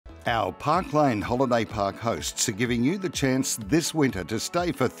Our ParkLane holiday park hosts are giving you the chance this winter to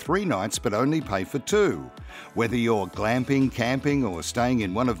stay for 3 nights but only pay for 2. Whether you're glamping, camping or staying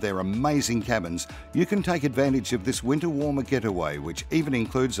in one of their amazing cabins, you can take advantage of this winter warmer getaway, which even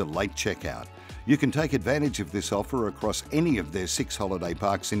includes a late checkout. You can take advantage of this offer across any of their 6 holiday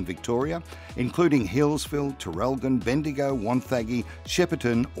parks in Victoria, including Hillsville, Traralgon, Bendigo, Wonthaggi,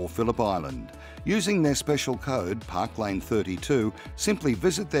 Shepparton or Phillip Island. Using their special code ParkLane32, simply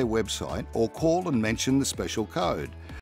visit their website or call and mention the special code.